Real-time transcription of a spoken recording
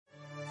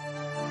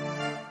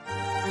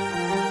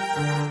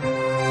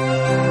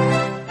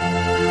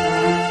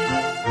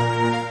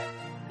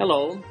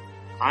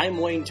I'm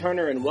Wayne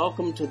Turner, and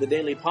welcome to the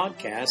daily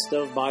podcast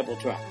of Bible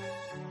Track.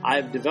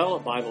 I've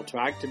developed Bible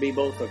Track to be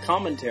both a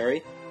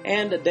commentary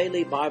and a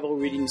daily Bible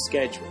reading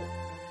schedule.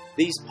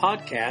 These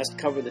podcasts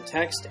cover the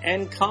text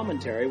and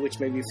commentary,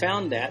 which may be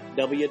found at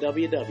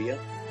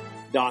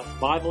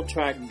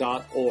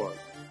www.bibletrack.org.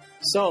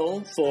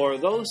 So, for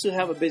those who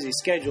have a busy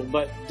schedule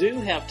but do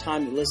have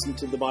time to listen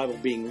to the Bible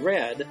being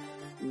read,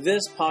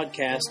 this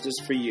podcast is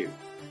for you.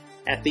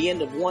 At the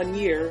end of 1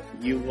 year,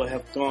 you will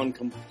have gone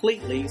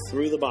completely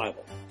through the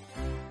Bible.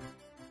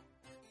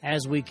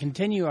 As we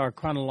continue our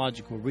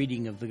chronological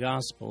reading of the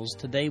Gospels,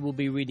 today we'll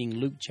be reading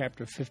Luke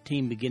chapter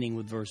 15, beginning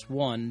with verse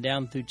 1,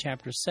 down through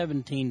chapter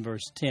 17,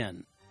 verse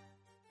 10.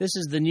 This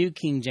is the New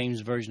King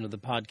James Version of the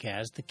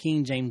podcast. The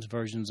King James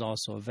Version is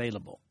also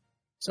available.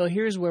 So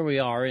here's where we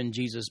are in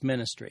Jesus'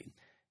 ministry.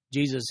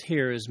 Jesus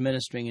here is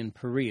ministering in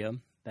Perea.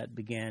 That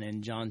began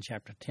in John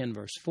chapter 10,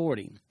 verse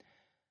 40.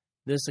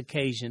 This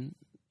occasion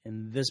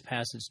in this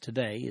passage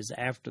today is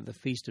after the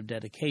Feast of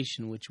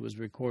Dedication, which was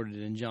recorded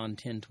in John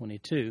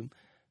 10:22.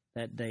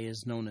 That day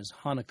is known as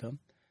Hanukkah.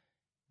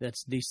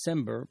 That's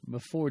December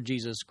before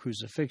Jesus'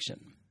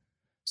 crucifixion.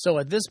 So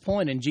at this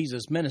point in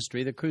Jesus'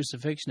 ministry, the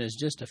crucifixion is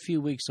just a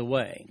few weeks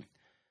away.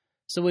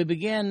 So we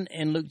begin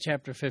in Luke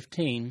chapter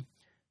 15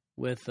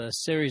 with a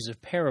series of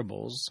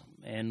parables,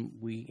 and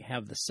we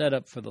have the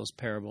setup for those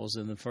parables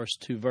in the first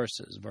two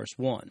verses. Verse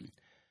 1.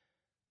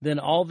 Then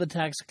all the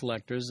tax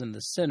collectors and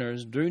the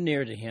sinners drew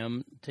near to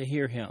him to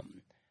hear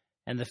him.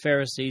 And the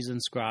Pharisees and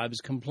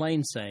scribes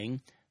complained,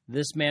 saying,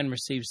 This man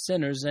receives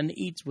sinners and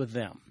eats with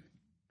them.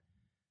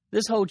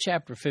 This whole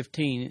chapter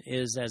 15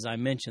 is, as I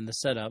mentioned, the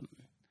setup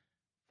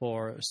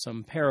for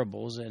some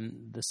parables,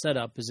 and the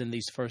setup is in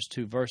these first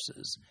two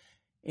verses.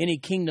 Any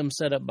kingdom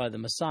set up by the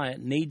Messiah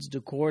needs to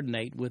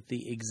coordinate with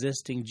the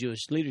existing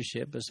Jewish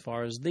leadership as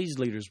far as these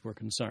leaders were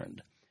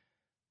concerned.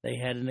 They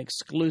had an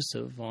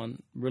exclusive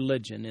on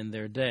religion in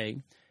their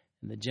day,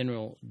 and the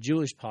general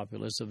Jewish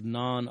populace of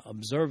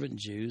non-observant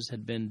Jews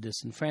had been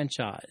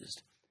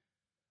disenfranchised.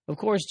 Of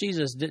course,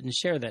 Jesus didn't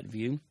share that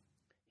view.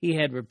 He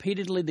had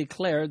repeatedly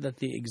declared that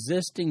the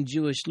existing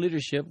Jewish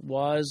leadership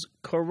was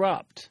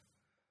corrupt.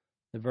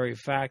 The very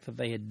fact that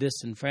they had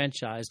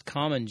disenfranchised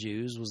common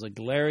Jews was a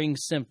glaring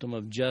symptom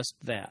of just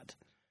that.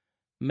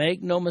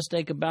 Make no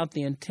mistake about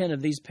the intent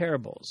of these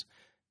parables.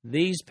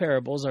 These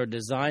parables are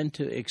designed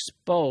to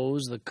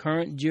expose the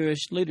current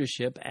Jewish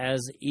leadership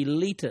as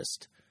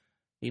elitist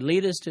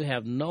who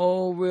have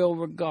no real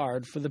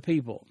regard for the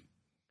people.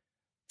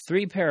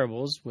 Three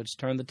parables, which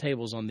turn the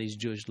tables on these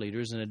Jewish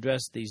leaders and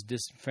address these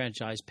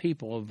disenfranchised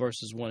people of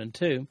verses 1 and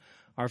 2,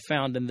 are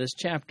found in this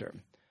chapter.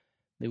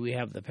 Then we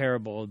have the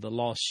parable of the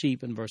lost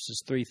sheep in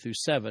verses 3 through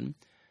 7.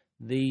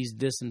 These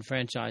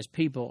disenfranchised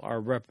people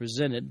are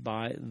represented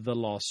by the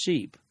lost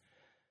sheep.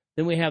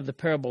 Then we have the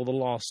parable of the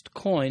lost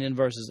coin in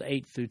verses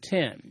 8 through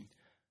 10.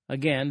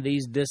 Again,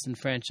 these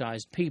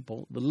disenfranchised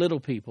people, the little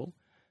people,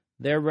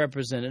 they're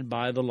represented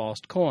by the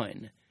lost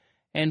coin.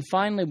 And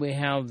finally, we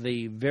have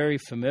the very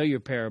familiar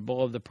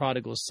parable of the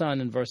prodigal son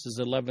in verses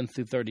 11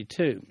 through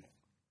 32.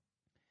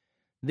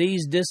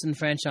 These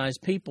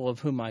disenfranchised people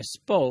of whom I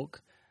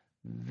spoke,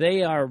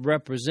 they are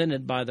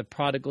represented by the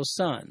prodigal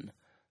son.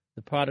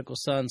 The prodigal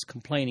son's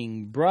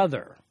complaining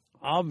brother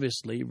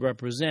obviously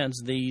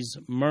represents these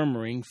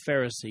murmuring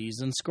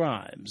Pharisees and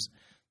scribes,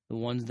 the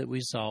ones that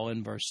we saw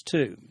in verse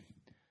 2.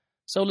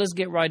 So let's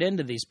get right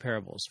into these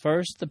parables.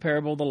 First, the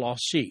parable of the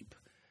lost sheep.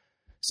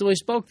 So he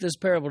spoke this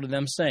parable to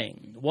them,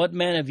 saying, What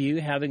man of you,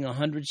 having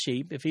 100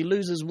 sheep, if he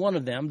loses one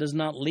of them, does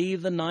not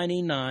leave the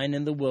 99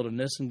 in the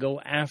wilderness and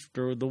go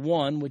after the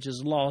one which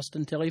is lost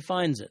until he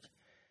finds it?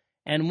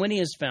 And when he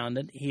has found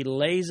it, he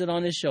lays it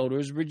on his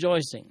shoulders,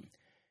 rejoicing.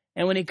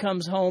 And when he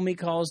comes home, he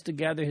calls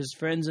together his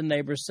friends and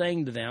neighbors,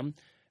 saying to them,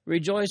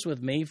 Rejoice with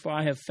me, for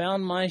I have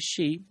found my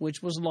sheep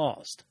which was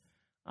lost.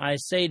 I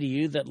say to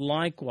you that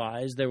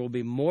likewise there will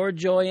be more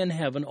joy in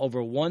heaven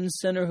over one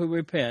sinner who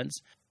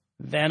repents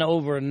than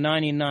over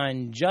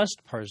 99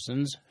 just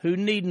persons who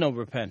need no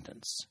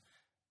repentance.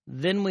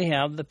 Then we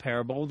have the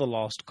parable of the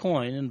lost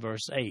coin in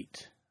verses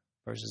 8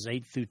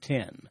 through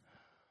 10.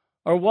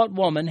 Or what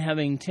woman,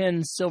 having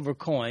 10 silver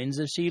coins,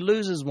 if she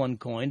loses one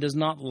coin, does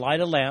not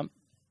light a lamp,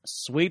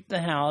 sweep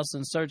the house,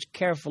 and search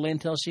carefully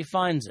until she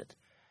finds it?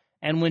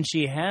 And when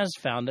she has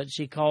found it,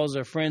 she calls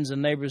her friends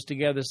and neighbors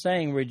together,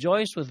 saying,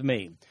 Rejoice with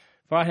me,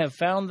 for I have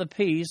found the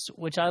piece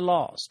which I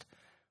lost.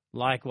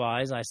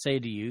 Likewise, I say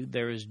to you,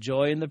 there is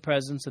joy in the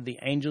presence of the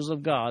angels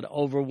of God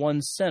over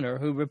one sinner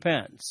who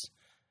repents.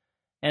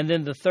 And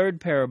then the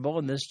third parable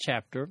in this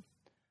chapter,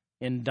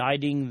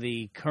 indicting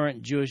the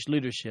current Jewish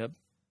leadership,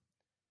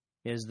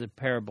 is the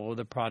parable of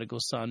the prodigal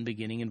son,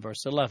 beginning in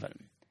verse 11.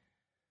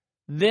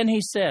 Then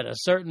he said, A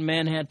certain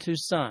man had 2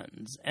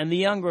 sons, and the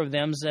younger of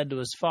them said to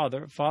his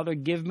father, Father,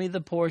 give me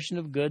the portion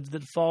of goods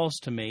that falls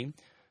to me.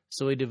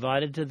 So he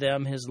divided to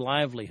them his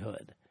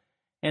livelihood.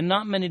 And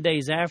not many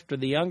days after,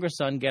 the younger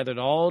son gathered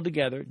all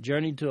together,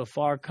 journeyed to a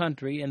far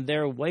country, and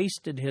there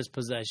wasted his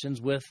possessions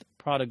with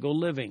prodigal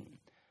living.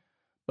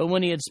 But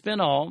when he had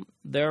spent all,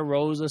 there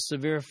arose a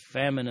severe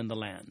famine in the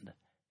land,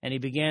 and he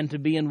began to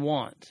be in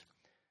want.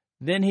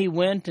 Then he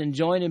went and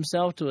joined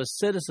himself to a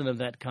citizen of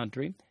that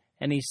country,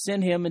 and he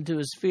sent him into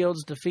his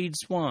fields to feed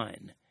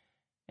swine.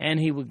 And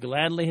he would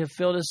gladly have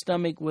filled his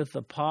stomach with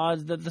the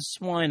pods that the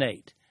swine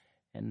ate,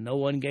 and no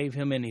one gave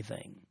him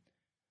anything.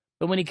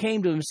 But when he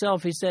came to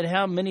himself, he said,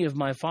 How many of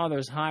my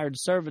father's hired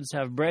servants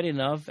have bread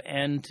enough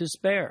and to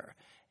spare,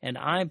 and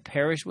I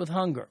perish with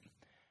hunger?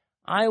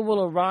 I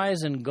will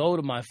arise and go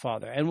to my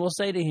father, and will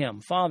say to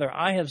him, Father,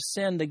 I have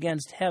sinned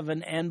against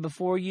heaven and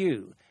before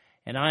you,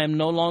 and I am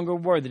no longer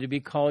worthy to be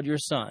called your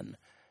son.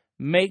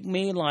 Make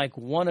me like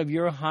one of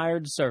your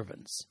hired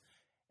servants.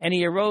 And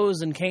he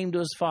arose and came to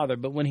his father,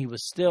 but when he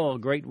was still a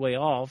great way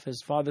off,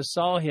 his father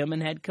saw him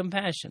and had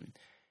compassion,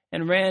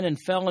 and ran and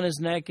fell on his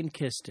neck and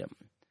kissed him.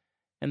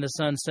 And the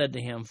son said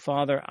to him,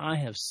 Father, I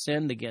have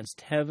sinned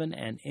against heaven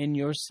and in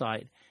your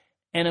sight,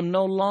 and am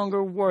no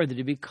longer worthy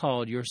to be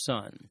called your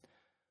son.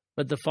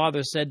 But the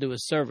father said to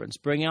his servants,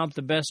 Bring out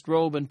the best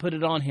robe and put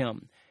it on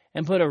him,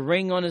 and put a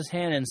ring on his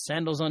hand and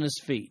sandals on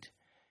his feet.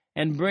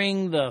 And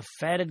bring the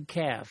fatted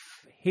calf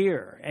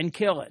here, and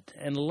kill it,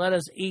 and let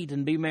us eat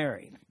and be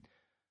merry.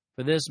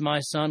 For this my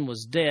son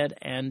was dead,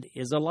 and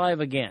is alive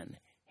again.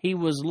 He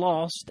was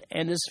lost,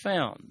 and is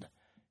found.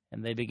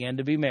 And they began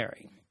to be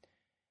merry.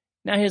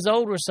 Now his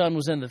older son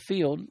was in the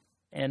field,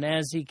 and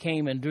as he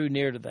came and drew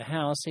near to the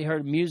house, he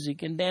heard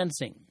music and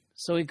dancing.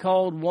 So he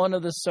called one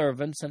of the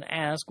servants and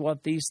asked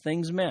what these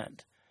things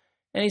meant.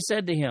 And he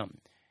said to him,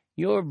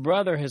 Your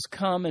brother has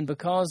come, and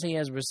because he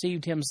has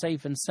received him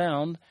safe and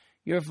sound,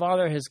 your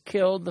father has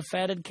killed the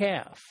fatted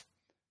calf.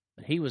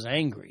 But he was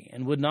angry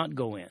and would not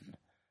go in.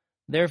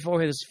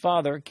 Therefore his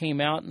father came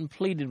out and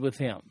pleaded with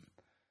him.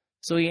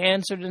 So he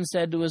answered and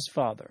said to his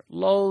father,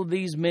 Lo,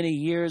 these many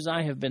years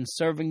I have been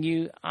serving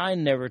you. I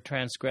never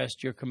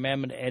transgressed your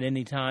commandment at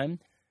any time.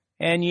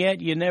 And yet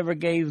you never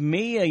gave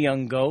me a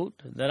young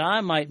goat, that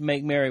I might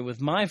make merry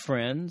with my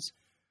friends.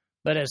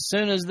 But as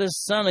soon as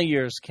this son of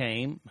yours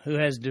came, who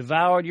has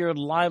devoured your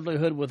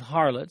livelihood with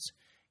harlots,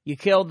 you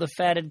killed the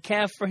fatted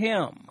calf for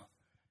him.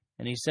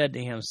 And he said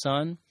to him,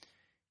 Son,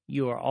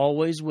 you are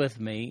always with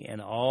me, and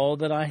all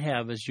that I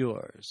have is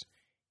yours.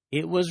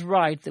 It was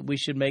right that we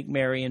should make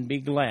merry and be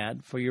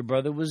glad, for your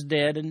brother was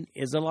dead and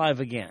is alive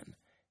again,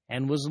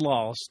 and was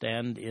lost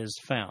and is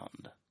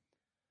found.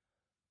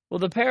 Well,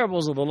 the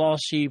parables of the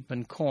lost sheep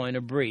and coin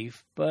are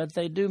brief, but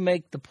they do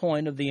make the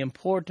point of the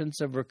importance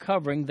of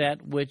recovering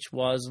that which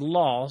was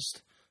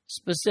lost,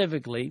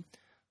 specifically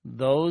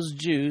those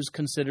Jews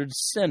considered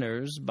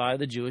sinners by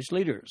the Jewish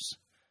leaders.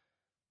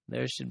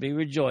 There should be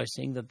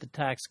rejoicing that the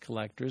tax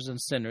collectors and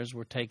sinners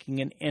were taking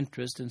an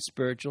interest in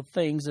spiritual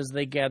things as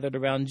they gathered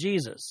around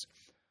Jesus.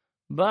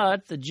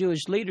 But the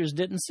Jewish leaders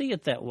didn't see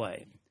it that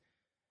way.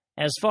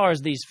 As far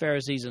as these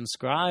Pharisees and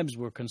scribes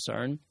were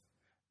concerned,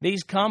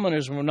 these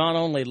commoners were not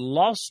only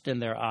lost in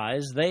their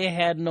eyes, they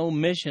had no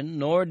mission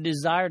nor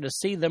desire to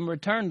see them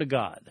return to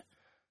God.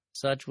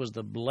 Such was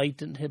the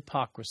blatant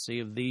hypocrisy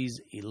of these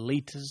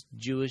elitist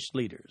Jewish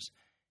leaders,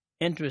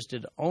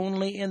 interested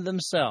only in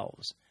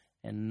themselves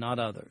and not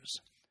others.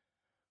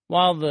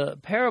 While the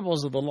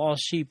parables of the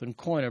lost sheep and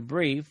coin are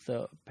brief,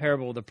 the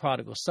parable of the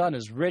prodigal son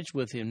is rich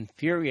with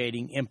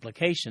infuriating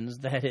implications,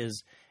 that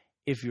is,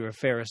 if you're a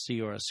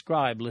Pharisee or a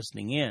scribe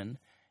listening in,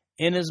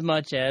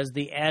 inasmuch as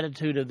the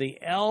attitude of the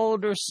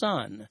elder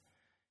son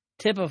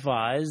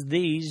typifies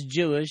these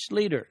Jewish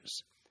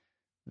leaders.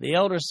 The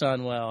elder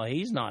son, well,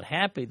 he's not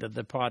happy that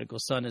the prodigal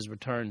son is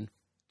returned,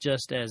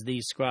 just as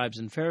these scribes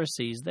and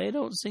Pharisees, they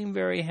don't seem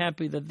very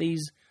happy that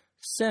these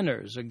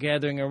sinners are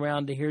gathering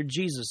around to hear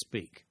Jesus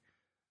speak.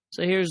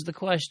 So here's the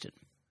question.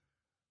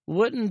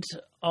 Wouldn't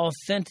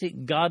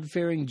authentic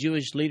God-fearing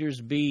Jewish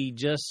leaders be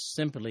just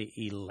simply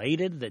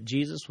elated that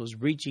Jesus was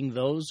reaching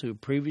those who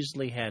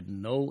previously had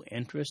no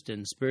interest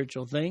in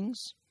spiritual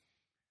things?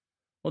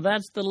 Well,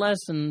 that's the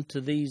lesson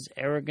to these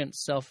arrogant,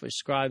 selfish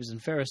scribes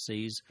and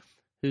Pharisees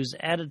whose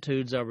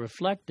attitudes are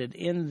reflected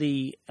in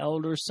the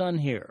elder son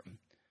here.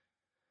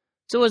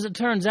 So as it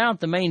turns out,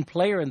 the main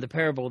player in the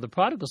parable of the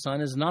prodigal son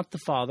is not the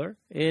father,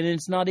 and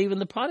it's not even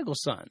the prodigal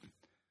son.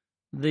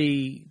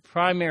 The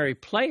primary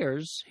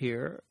players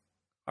here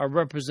are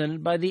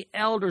represented by the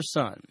elder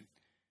son.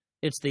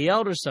 It's the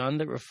elder son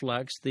that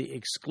reflects the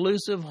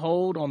exclusive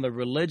hold on the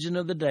religion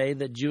of the day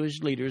that Jewish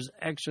leaders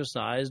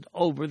exercised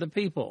over the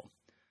people.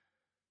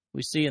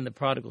 We see in the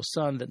prodigal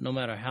son that no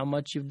matter how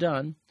much you've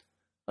done,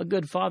 a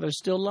good father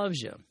still loves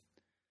you.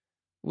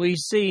 We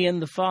see in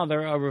the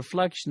father a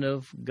reflection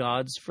of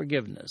God's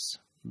forgiveness.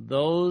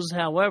 Those,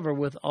 however,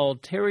 with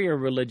ulterior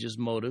religious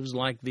motives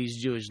like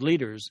these Jewish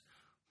leaders,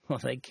 well,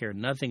 they care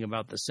nothing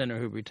about the sinner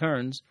who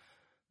returns,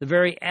 the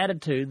very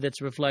attitude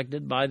that's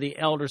reflected by the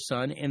elder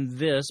son in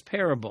this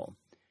parable.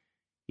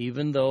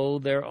 Even though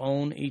their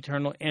own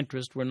eternal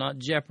interests were not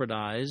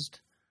jeopardized,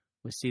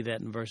 we see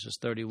that in verses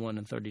 31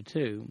 and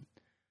 32,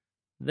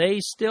 they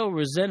still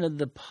resented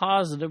the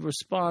positive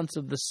response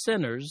of the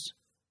sinners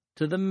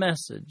to the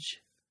message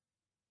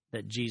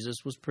that Jesus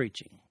was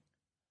preaching.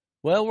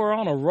 Well, we're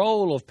on a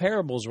roll of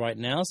parables right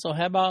now, so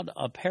how about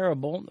a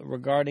parable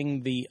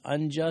regarding the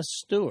unjust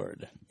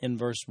steward in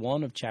verse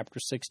 1 of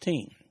chapter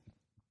 16?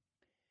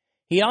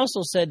 He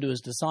also said to his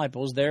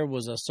disciples, there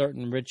was a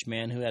certain rich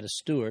man who had a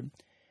steward,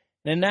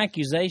 and an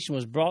accusation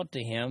was brought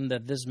to him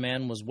that this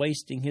man was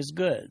wasting his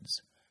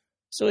goods.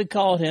 So he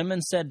called him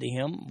and said to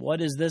him, what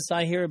is this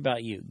I hear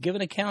about you? Give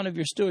an account of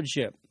your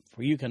stewardship,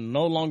 for you can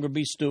no longer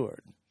be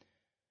steward.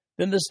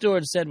 Then the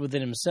steward said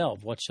within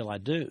himself, what shall I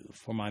do?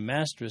 For my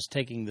master is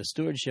taking the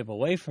stewardship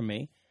away from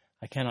me.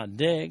 I cannot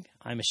dig.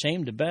 I am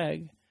ashamed to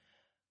beg.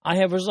 I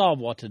have resolved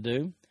what to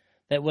do,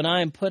 that when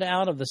I am put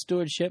out of the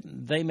stewardship,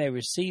 they may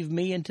receive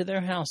me into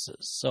their houses.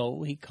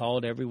 So he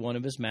called every one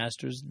of his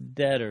master's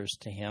debtors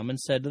to him and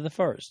said to the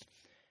first,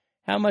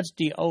 how much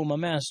do you owe my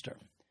master?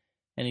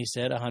 And he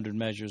said, 100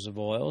 measures of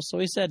oil. So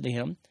he said to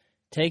him,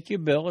 take your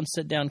bill and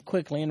sit down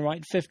quickly and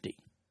write 50.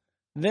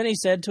 Then he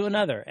said to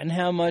another, and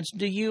how much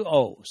do you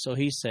owe? So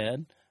he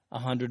said,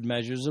 100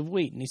 measures of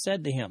wheat. And he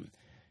said to him,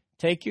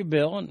 take your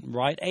bill and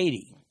write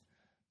 80.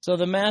 So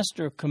the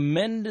master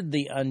commended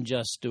the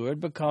unjust steward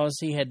because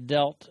he had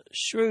dealt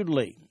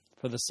shrewdly.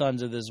 For the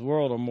sons of this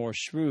world are more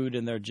shrewd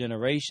in their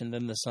generation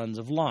than the sons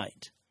of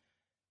light.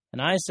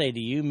 And I say to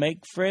you,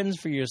 make friends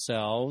for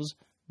yourselves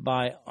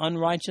by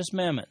unrighteous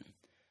mammon,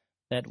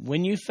 that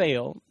when you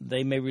fail,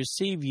 they may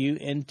receive you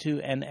into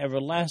an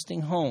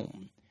everlasting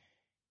home.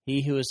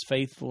 He who is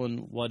faithful in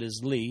what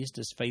is least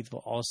is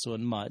faithful also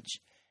in much,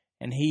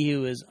 and he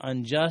who is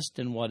unjust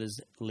in what is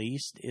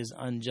least is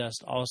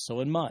unjust also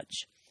in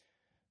much.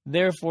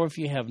 Therefore, if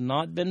you have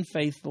not been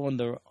faithful in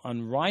the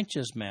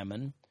unrighteous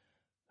mammon,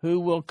 who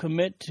will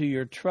commit to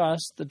your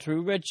trust the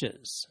true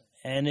riches?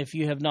 And if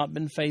you have not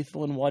been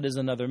faithful in what is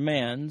another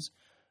man's,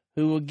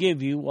 who will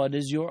give you what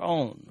is your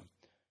own?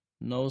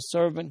 No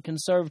servant can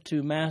serve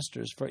two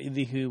masters, for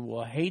either he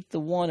will hate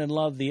the one and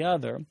love the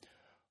other,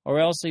 or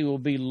else he will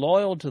be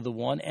loyal to the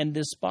one and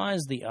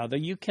despise the other.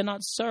 You cannot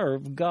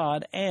serve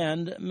God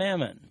and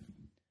mammon.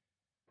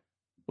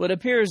 Well, it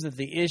appears that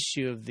the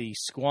issue of the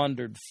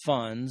squandered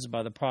funds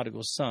by the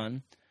prodigal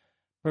son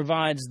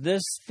provides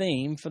this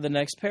theme for the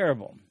next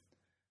parable.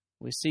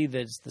 We see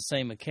that it's the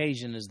same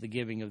occasion as the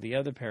giving of the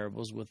other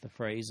parables with the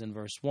phrase in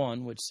verse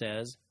 1, which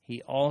says,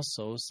 he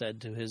also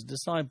said to his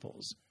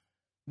disciples.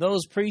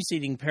 Those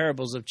preceding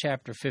parables of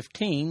chapter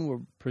 15 were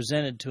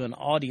presented to an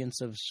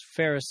audience of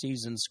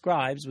Pharisees and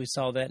scribes. We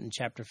saw that in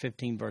chapter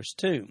 15, verse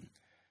 2.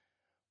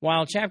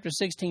 While chapter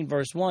 16,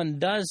 verse 1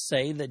 does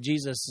say that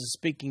Jesus is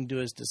speaking to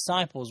his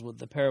disciples with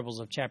the parables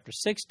of chapter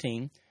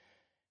 16,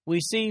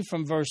 we see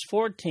from verse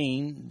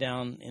 14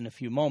 down in a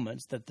few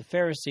moments that the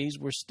Pharisees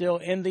were still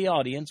in the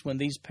audience when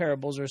these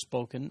parables are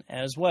spoken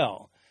as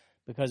well.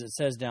 Because it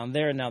says down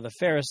there, now the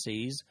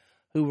Pharisees,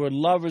 who were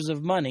lovers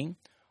of money,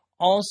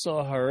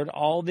 also heard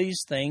all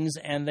these things,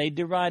 and they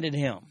derided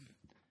him.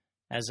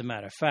 As a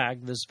matter of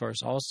fact, this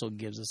verse also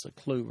gives us a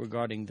clue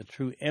regarding the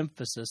true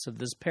emphasis of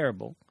this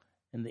parable,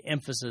 and the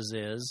emphasis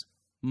is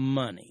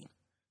money.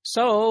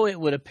 So it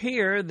would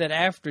appear that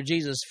after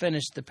Jesus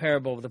finished the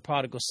parable of the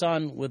prodigal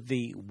son, with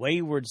the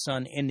wayward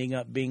son ending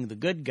up being the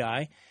good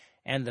guy,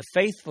 and the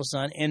faithful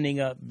son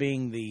ending up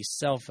being the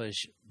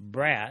selfish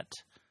brat,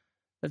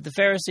 that the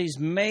Pharisees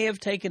may have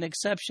taken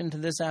exception to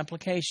this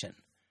application.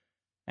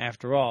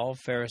 After all,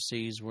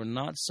 Pharisees were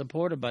not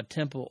supported by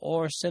temple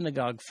or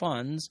synagogue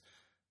funds.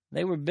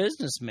 They were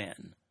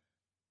businessmen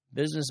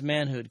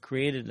who had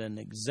created an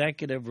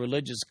executive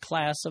religious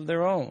class of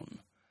their own.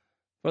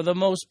 For the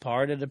most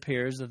part, it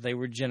appears that they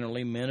were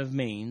generally men of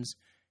means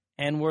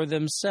and were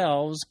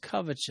themselves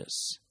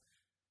covetous.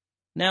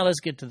 Now let's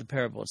get to the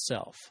parable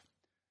itself.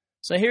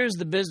 So here's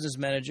the business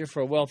manager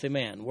for a wealthy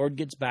man. Word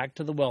gets back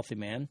to the wealthy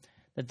man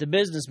that the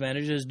business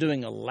manager is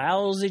doing a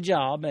lousy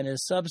job and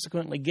is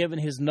subsequently given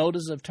his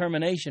notice of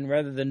termination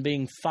rather than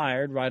being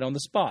fired right on the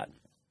spot.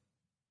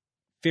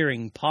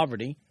 Fearing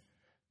poverty,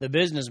 the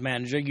business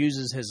manager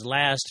uses his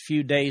last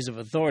few days of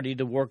authority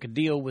to work a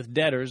deal with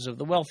debtors of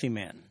the wealthy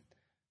man.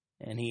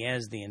 And he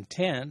has the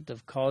intent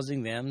of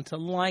causing them to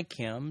like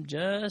him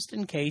just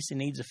in case he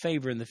needs a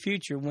favor in the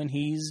future when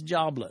he's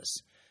jobless.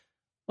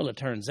 Well, it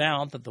turns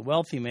out that the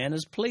wealthy man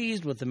is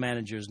pleased with the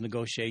manager's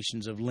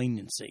negotiations of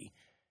leniency,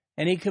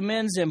 and he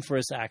commends him for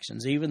his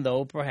actions, even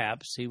though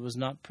perhaps he was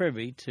not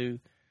privy to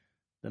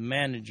the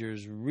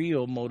manager's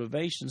real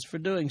motivations for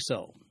doing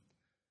so.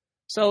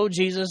 So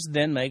Jesus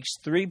then makes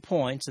 3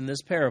 points in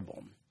this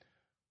parable.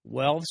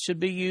 Wealth should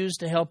be used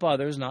to help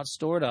others, not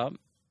stored up.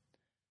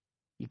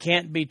 You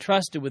can't be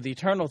trusted with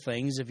eternal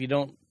things if you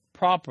don't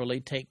properly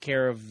take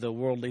care of the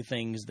worldly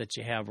things that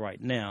you have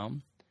right now.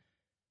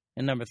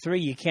 And number 3,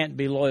 you can't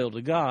be loyal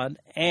to God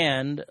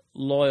and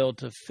loyal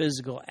to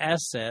physical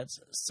assets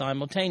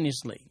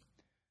simultaneously.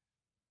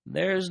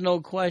 There's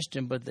no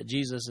question but that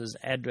Jesus is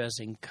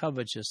addressing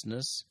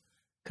covetousness,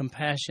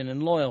 compassion,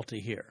 and loyalty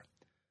here.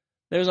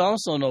 There's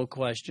also no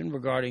question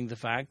regarding the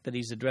fact that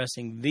he's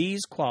addressing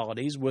these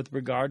qualities with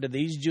regard to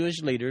these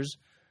Jewish leaders,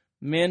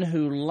 men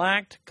who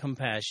lacked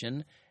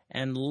compassion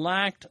and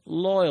lacked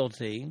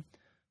loyalty,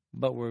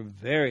 but were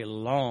very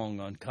long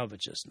on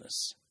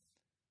covetousness.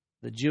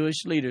 The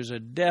Jewish leaders are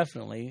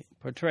definitely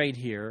portrayed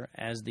here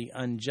as the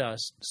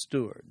unjust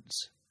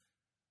stewards.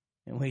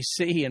 And we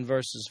see in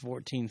verses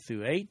 14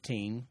 through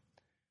 18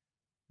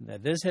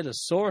 that this hit a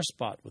sore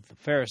spot with the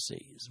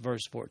Pharisees.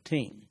 Verse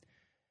 14.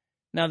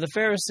 Now the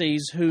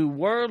Pharisees, who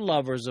were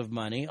lovers of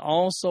money,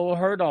 also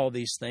heard all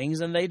these things,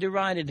 and they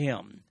derided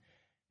him.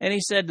 And he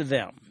said to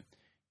them,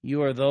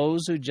 You are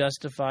those who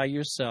justify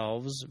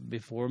yourselves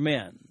before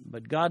men,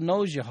 but God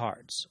knows your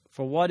hearts.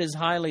 For what is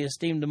highly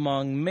esteemed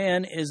among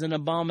men is an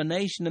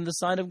abomination in the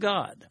sight of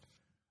God.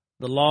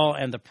 The law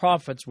and the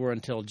prophets were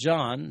until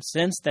John.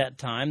 Since that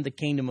time the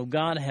kingdom of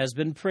God has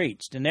been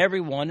preached, and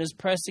everyone is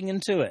pressing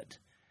into it.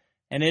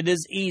 And it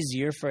is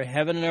easier for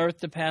heaven and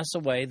earth to pass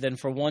away than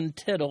for one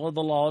tittle of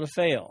the law to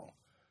fail.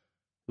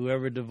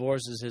 Whoever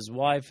divorces his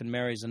wife and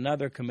marries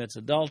another commits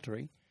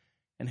adultery,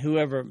 and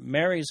whoever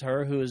marries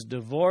her who is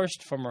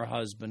divorced from her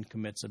husband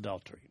commits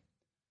adultery.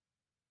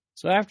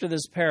 So after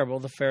this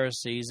parable, the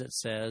Pharisees, it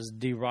says,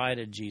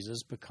 derided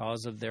Jesus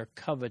because of their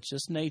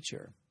covetous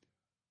nature.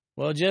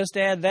 Well, just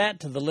add that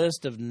to the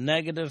list of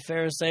negative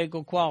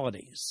Pharisaical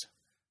qualities.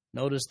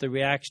 Notice the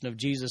reaction of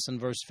Jesus in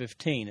verse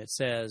 15. It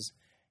says,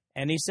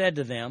 And he said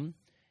to them,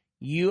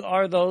 You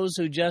are those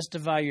who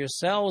justify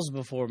yourselves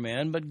before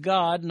men, but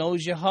God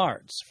knows your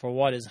hearts. For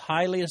what is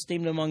highly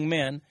esteemed among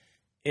men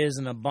is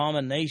an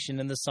abomination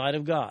in the sight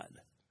of God.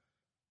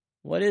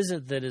 What is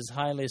it that is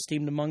highly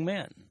esteemed among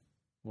men?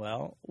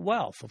 Well,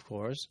 wealth, of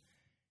course.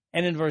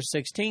 And in verse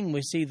 16,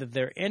 we see that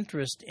their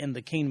interest in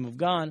the kingdom of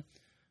God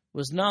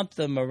was not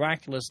the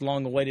miraculous,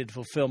 long-awaited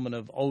fulfillment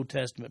of Old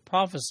Testament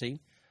prophecy,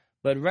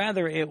 but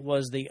rather it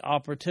was the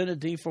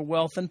opportunity for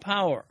wealth and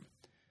power.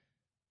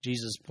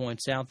 Jesus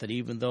points out that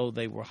even though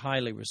they were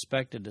highly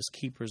respected as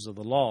keepers of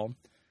the law,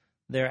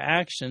 their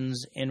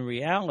actions in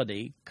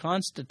reality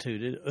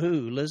constituted,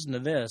 listen to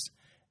this,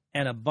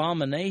 an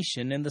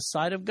abomination in the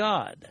sight of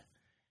God.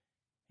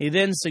 He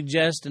then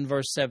suggests in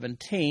verse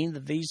 17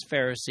 that these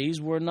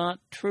Pharisees were not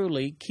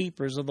truly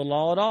keepers of the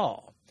law at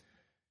all.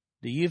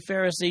 Do you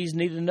Pharisees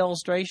need an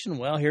illustration?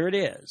 Well, here it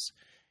is.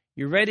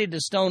 You're ready to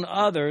stone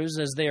others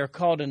as they are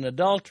caught in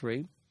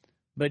adultery,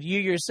 but you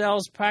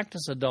yourselves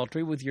practice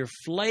adultery with your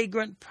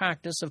flagrant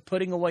practice of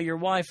putting away your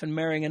wife and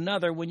marrying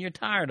another when you're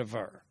tired of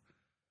her.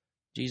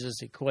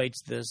 Jesus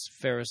equates this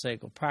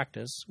Pharisaical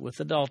practice with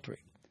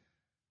adultery.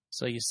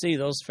 So you see,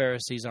 those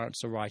Pharisees aren't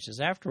so righteous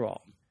after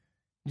all.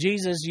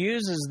 Jesus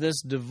uses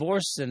this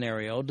divorce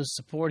scenario to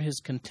support his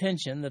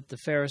contention that the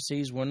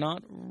Pharisees were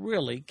not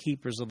really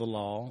keepers of the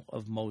law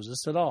of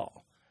Moses at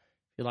all.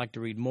 If you'd like to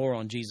read more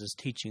on Jesus'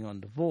 teaching on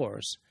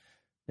divorce,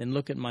 then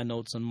look at my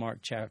notes on Mark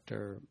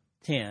chapter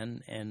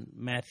 10 and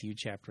Matthew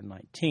chapter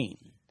 19.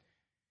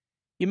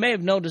 You may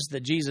have noticed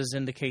that Jesus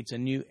indicates a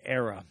new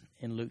era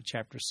in Luke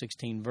chapter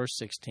 16, verse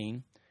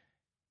 16.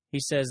 He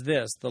says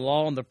this, The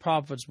law and the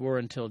prophets were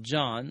until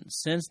John.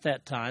 Since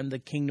that time, the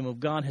kingdom of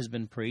God has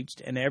been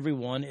preached, and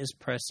everyone is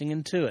pressing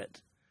into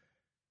it.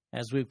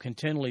 As we've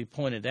continually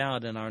pointed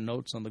out in our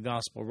notes on the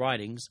gospel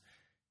writings,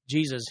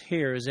 Jesus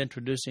here is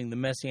introducing the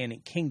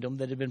Messianic kingdom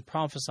that had been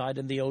prophesied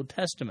in the Old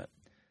Testament.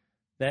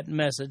 That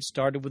message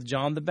started with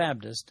John the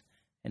Baptist,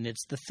 and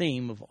it's the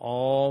theme of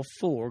all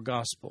four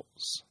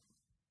Gospels.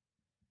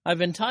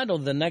 I've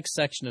entitled the next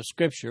section of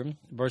Scripture,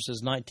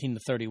 verses 19 to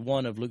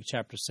 31 of Luke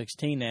chapter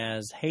 16,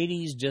 as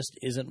Hades just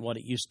isn't what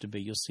it used to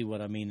be. You'll see what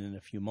I mean in a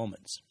few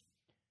moments.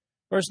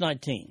 Verse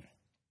 19.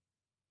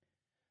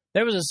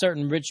 There was a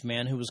certain rich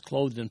man who was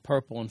clothed in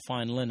purple and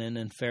fine linen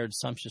and fared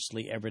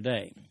sumptuously every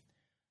day.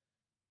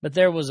 But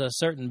there was a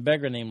certain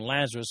beggar named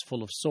Lazarus,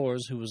 full of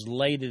sores, who was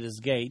laid at his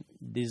gate,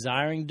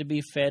 desiring to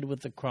be fed with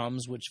the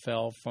crumbs which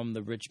fell from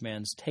the rich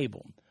man's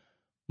table.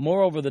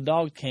 Moreover, the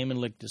dog came and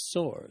licked his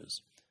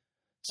sores.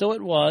 So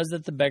it was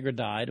that the beggar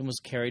died and was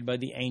carried by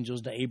the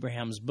angels to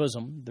Abraham's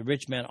bosom. The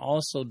rich man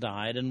also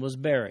died and was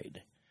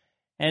buried.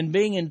 And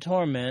being in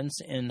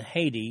torments in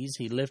Hades,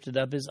 he lifted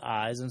up his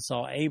eyes and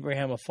saw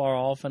Abraham afar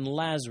off and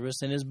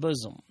Lazarus in his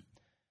bosom.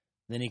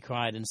 Then he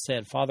cried and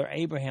said, Father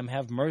Abraham,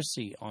 have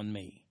mercy on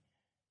me,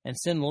 and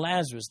send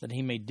Lazarus that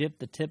he may dip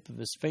the tip of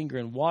his finger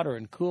in water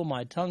and cool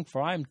my tongue,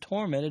 for I am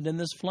tormented in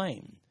this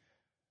flame.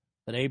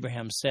 But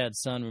Abraham said,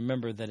 Son,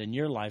 remember that in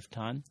your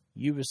lifetime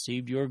you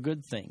received your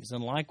good things,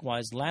 and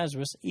likewise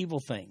Lazarus evil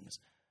things.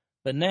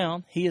 But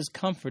now he is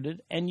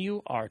comforted, and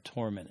you are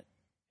tormented.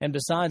 And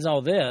besides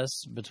all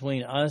this,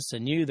 between us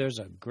and you there's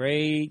a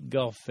great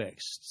gulf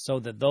fixed, so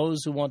that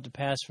those who want to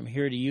pass from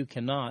here to you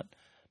cannot,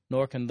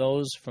 nor can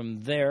those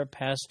from there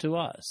pass to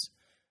us.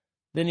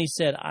 Then he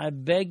said, I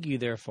beg you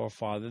therefore,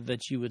 Father,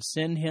 that you would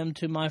send him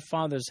to my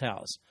father's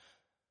house.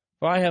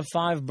 For I have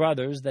 5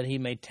 brothers, that he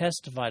may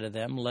testify to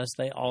them, lest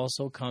they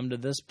also come to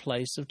this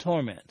place of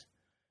torment.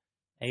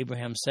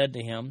 Abraham said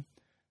to him,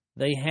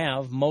 They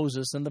have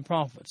Moses and the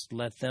prophets.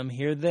 Let them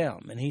hear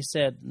them. And he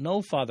said,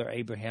 No, Father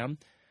Abraham,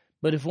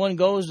 but if one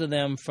goes to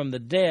them from the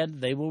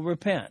dead, they will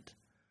repent.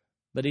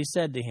 But he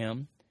said to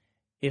him,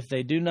 If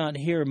they do not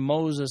hear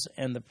Moses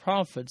and the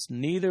prophets,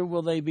 neither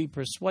will they be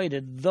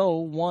persuaded, though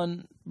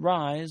one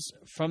rise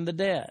from the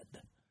dead.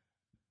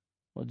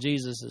 Well,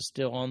 Jesus is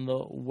still on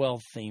the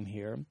wealth theme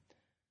here.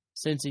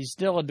 Since he's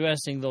still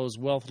addressing those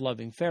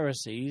wealth-loving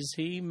Pharisees,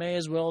 he may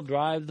as well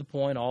drive the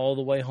point all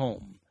the way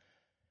home.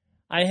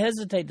 I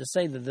hesitate to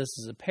say that this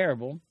is a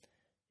parable.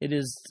 It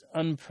is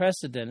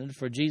unprecedented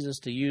for Jesus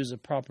to use a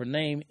proper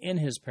name in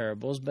his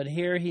parables, but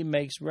here he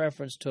makes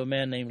reference to a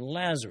man named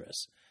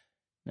Lazarus.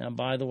 Now,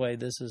 by the way,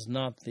 this is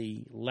not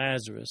the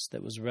Lazarus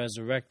that was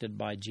resurrected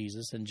by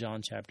Jesus in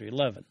John chapter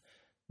 11.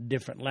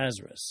 Different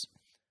Lazarus.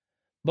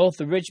 Both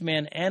the rich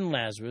man and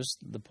Lazarus,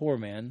 the poor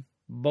man,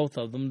 both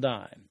of them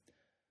die.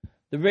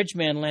 The rich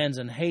man lands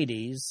in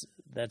Hades.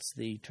 That's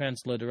the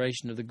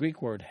transliteration of the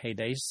Greek word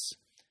Hades.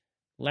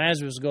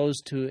 Lazarus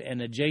goes to an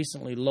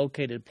adjacently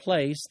located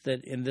place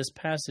that in this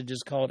passage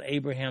is called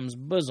Abraham's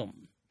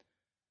bosom.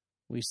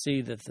 We see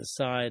that the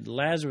side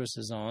Lazarus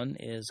is on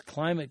is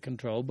climate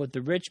control, but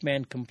the rich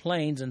man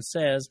complains and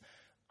says,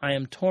 "I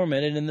am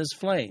tormented in this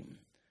flame."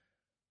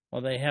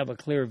 While they have a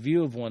clear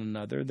view of one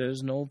another,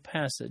 there's no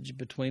passage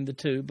between the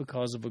two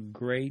because of a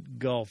great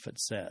gulf, it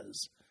says.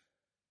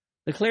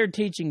 The clear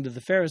teaching to the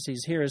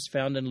Pharisees here is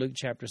found in Luke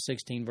chapter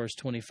 16, verse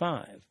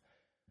 25.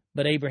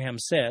 But Abraham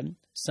said,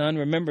 "Son,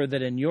 remember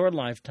that in your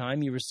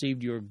lifetime you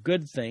received your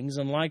good things,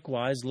 and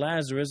likewise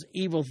Lazarus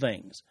evil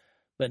things.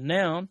 But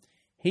now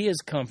he is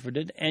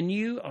comforted, and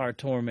you are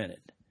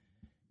tormented."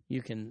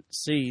 You can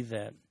see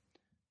that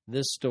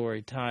this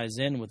story ties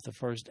in with the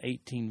first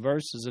 18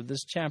 verses of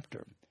this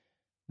chapter.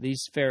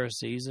 These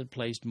Pharisees had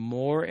placed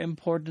more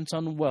importance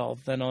on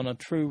wealth than on a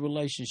true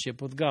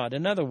relationship with God.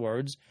 In other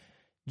words,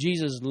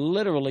 Jesus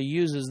literally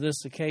uses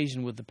this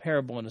occasion with the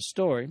parable and a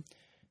story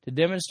to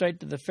demonstrate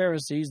to the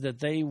Pharisees that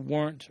they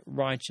weren't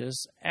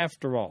righteous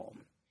after all.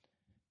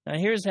 Now,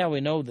 here's how we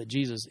know that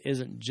Jesus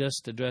isn't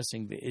just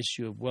addressing the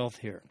issue of wealth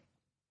here.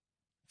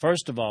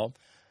 First of all,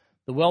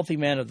 the wealthy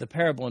man of the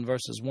parable in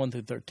verses 1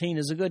 through 13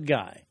 is a good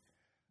guy.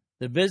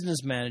 The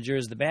business manager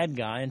is the bad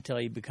guy until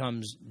he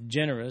becomes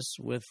generous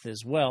with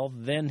his wealth.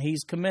 Then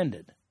he's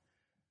commended.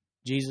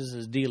 Jesus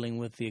is dealing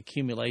with the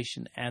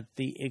accumulation at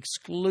the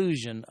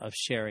exclusion of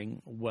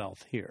sharing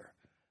wealth here.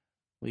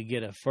 We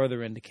get a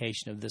further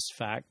indication of this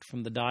fact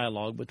from the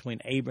dialogue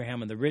between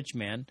Abraham and the rich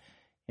man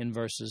in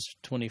verses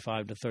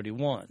 25 to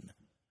 31.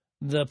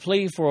 The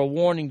plea for a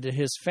warning to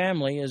his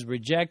family is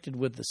rejected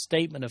with the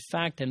statement of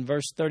fact in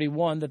verse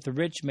 31 that the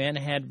rich man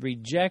had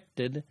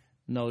rejected,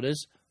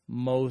 notice,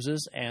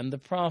 Moses and the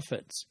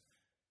prophets.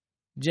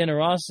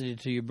 Generosity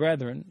to your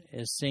brethren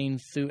is seen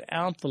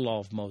throughout the law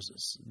of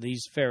Moses.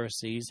 These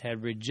Pharisees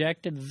had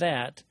rejected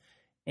that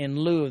in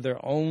lieu of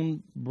their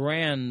own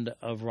brand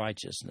of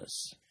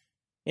righteousness.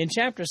 In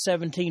chapter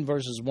 17,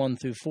 verses 1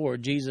 through 4,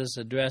 Jesus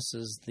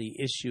addresses the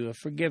issue of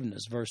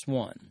forgiveness. Verse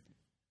 1.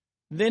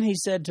 Then he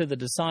said to the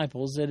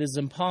disciples, "It is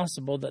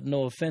impossible that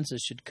no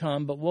offenses should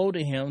come, but woe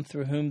to him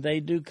through whom they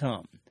do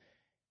come.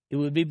 It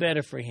would be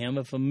better for him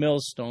if a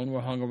millstone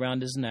were hung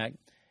around his neck,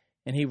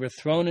 and he were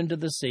thrown into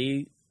the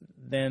sea,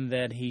 than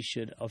that he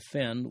should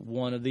offend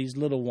one of these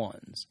little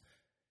ones.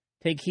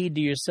 Take heed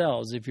to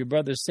yourselves. If your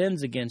brother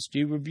sins against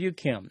you, rebuke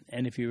him,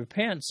 and if he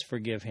repents,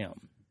 forgive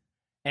him.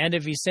 And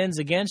if he sins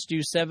against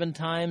you 7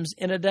 times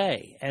in a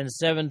day, and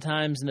 7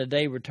 times in a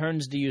day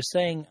returns to you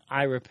saying,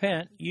 'I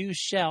repent,' you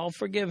shall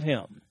forgive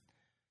him."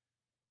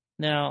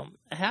 Now,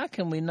 how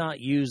can we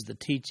not use the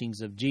teachings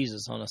of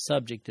Jesus on a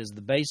subject as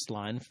the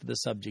baseline for the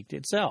subject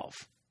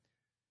itself?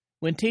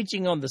 When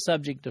teaching on the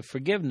subject of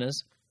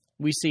forgiveness,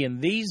 we see in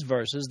these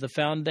verses the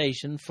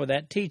foundation for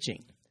that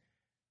teaching.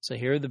 So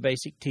here are the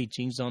basic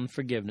teachings on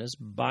forgiveness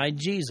by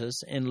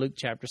Jesus in Luke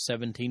chapter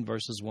 17,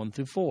 verses 1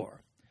 through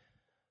 4.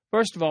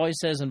 First of all, he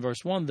says in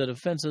verse 1 that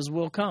offenses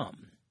will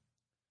come.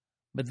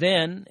 But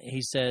then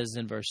he says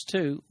in verse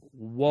 2,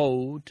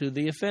 woe to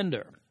the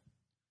offender.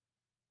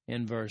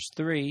 In verse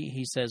 3,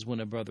 he says when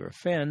a brother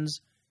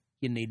offends,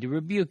 you need to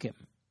rebuke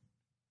him.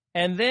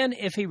 And then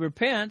if he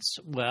repents,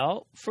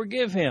 well,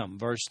 forgive him,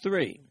 verse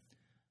 3.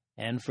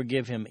 And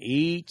forgive him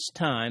each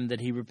time that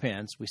he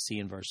repents, we see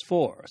in verse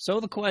 4. So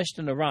the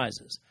question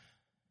arises,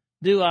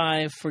 do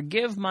I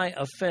forgive my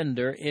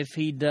offender if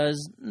he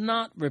does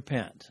not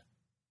repent?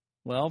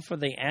 Well, for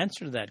the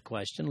answer to that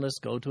question, let's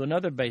go to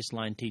another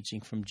baseline teaching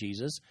from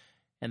Jesus,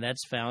 and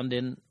that's found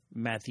in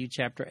Matthew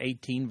chapter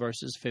 18,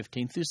 verses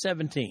 15 through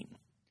 17.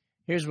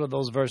 Here's what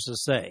those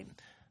verses say.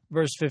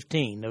 Verse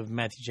 15 of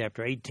Matthew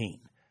chapter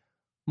 18.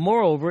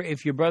 Moreover,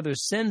 if your brother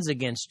sins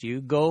against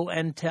you, go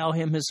and tell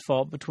him his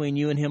fault between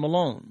you and him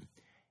alone.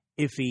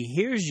 If he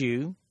hears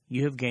you,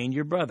 you have gained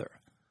your brother.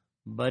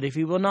 But if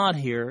he will not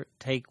hear,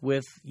 take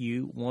with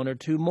you 1 or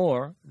 2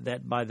 more,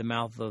 that by the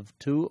mouth of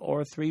 2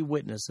 or 3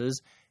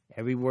 witnesses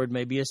every word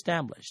may be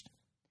established.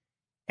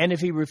 And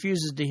if he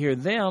refuses to hear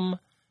them,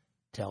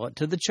 tell it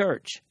to the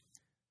church.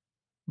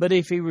 But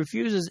if he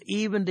refuses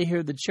even to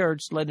hear the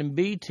church, let him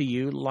be to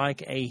you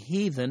like a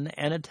heathen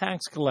and a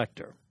tax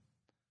collector.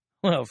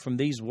 Well, from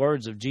these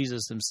words of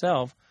Jesus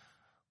himself,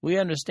 we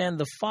understand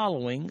the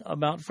following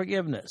about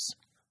forgiveness.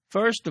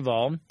 First of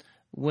all,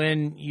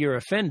 when you're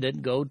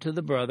offended, go to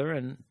the brother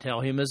and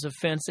tell him his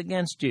offense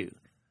against you.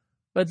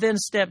 But then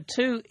step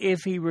 2,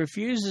 if he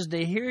refuses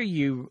to hear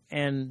you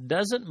and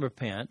doesn't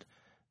repent,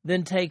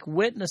 then take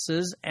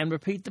witnesses and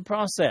repeat the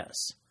process.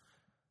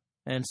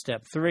 And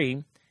step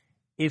 3,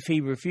 if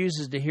he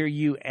refuses to hear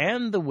you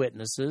and the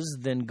witnesses,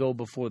 then go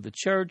before the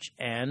church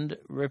and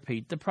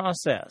repeat the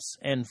process.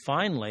 And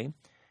finally,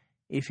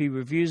 if he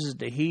refuses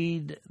to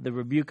heed the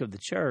rebuke of the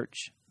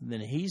church, then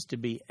he's to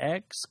be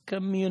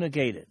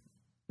excommunicated.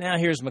 Now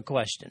here's my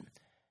question.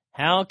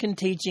 How can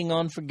teaching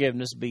on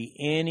forgiveness be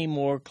any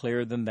more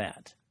clear than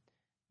that?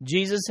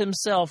 Jesus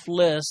himself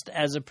lists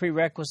as a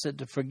prerequisite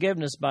to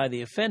forgiveness by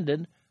the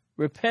offended,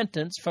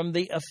 repentance from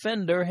the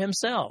offender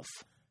himself.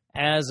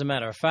 As a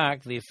matter of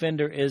fact, the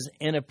offender is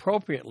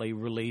inappropriately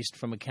released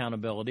from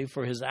accountability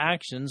for his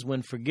actions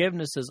when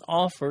forgiveness is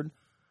offered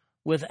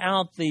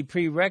without the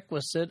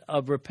prerequisite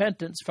of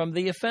repentance from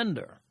the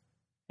offender.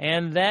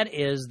 And that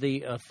is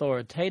the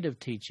authoritative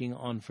teaching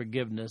on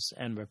forgiveness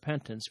and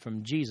repentance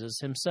from Jesus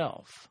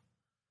himself.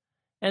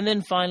 And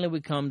then finally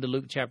we come to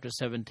Luke chapter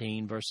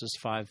 17, verses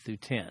 5 through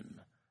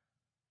 10.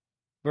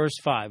 Verse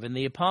 5, and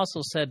the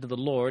apostle said to the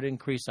Lord,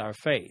 increase our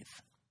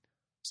faith.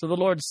 So the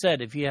Lord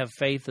said, if you have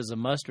faith as a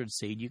mustard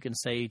seed, you can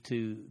say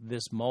to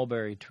this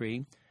mulberry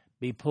tree,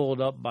 be pulled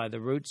up by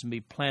the roots and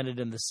be planted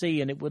in the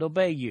sea, and it would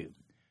obey you.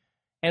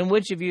 And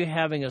which of you,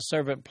 having a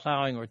servant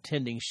plowing or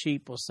tending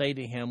sheep, will say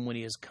to him when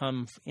he has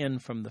come in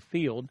from the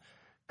field,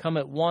 come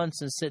at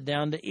once and sit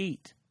down to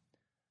eat?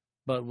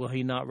 But will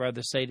he not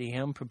rather say to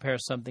him, prepare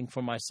something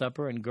for my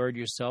supper, and gird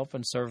yourself,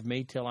 and serve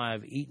me till I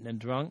have eaten and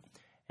drunk,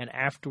 and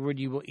afterward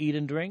you will eat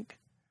and drink?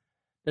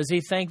 Does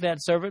he thank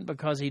that servant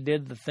because he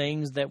did the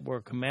things that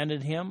were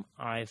commanded him?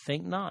 I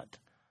think not.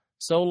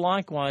 So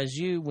likewise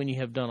you, when you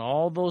have done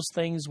all those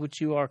things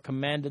which you are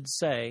commanded,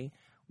 say,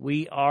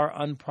 we are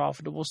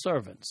unprofitable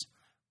servants.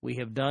 We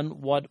have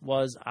done what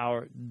was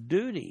our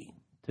duty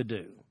to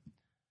do.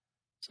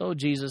 So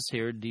Jesus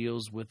here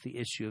deals with the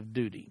issue of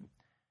duty.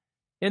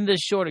 In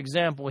this short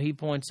example, he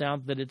points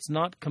out that it's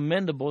not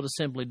commendable to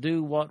simply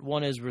do what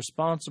one is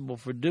responsible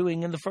for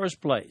doing in the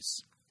first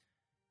place.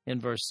 In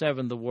verse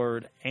 7, the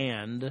word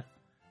and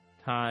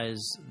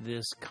ties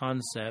this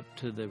concept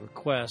to the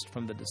request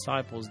from the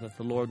disciples that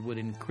the Lord would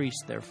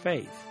increase their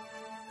faith.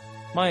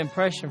 My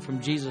impression from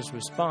Jesus'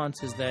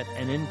 response is that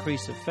an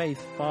increase of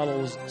faith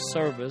follows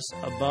service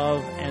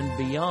above and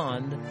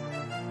beyond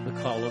the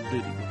call of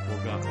duty before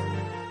God.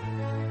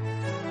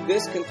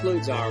 This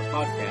concludes our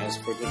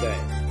podcast for today.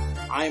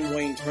 I'm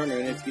Wayne Turner,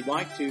 and if you'd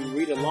like to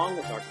read along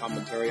with our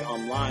commentary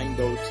online,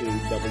 go to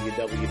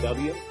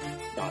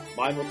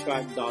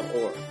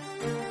www.bibletrack.org.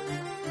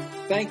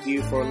 Thank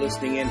you for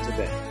listening in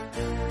today.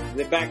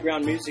 The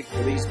background music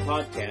for these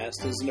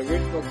podcasts is an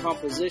original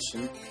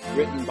composition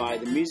written by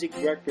the music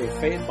director of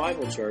Faith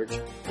Bible Church,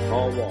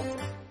 Paul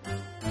Walker.